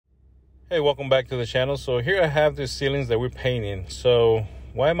Hey, welcome back to the channel. So here I have the ceilings that we're painting. So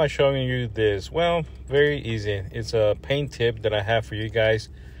why am I showing you this? Well, very easy. It's a paint tip that I have for you guys,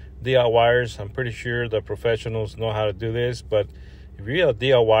 DIYers. I'm pretty sure the professionals know how to do this, but if you're a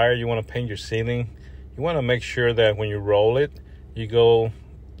DIYer, you want to paint your ceiling, you want to make sure that when you roll it, you go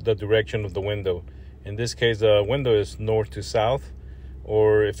the direction of the window. In this case, the window is north to south,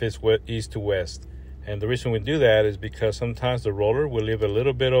 or if it's east to west. And the reason we do that is because sometimes the roller will leave a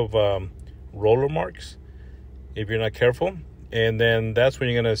little bit of roller marks if you're not careful, and then that's when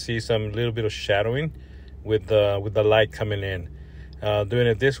you're gonna see some little bit of shadowing with the light coming in. Doing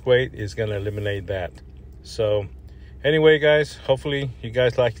it this way is gonna eliminate that. So anyway, guys, hopefully you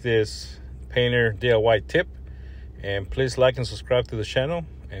guys like this painter DIY tip, and please like and subscribe to the channel,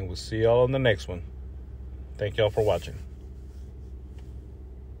 and we'll see y'all on the next one. Thank y'all for watching.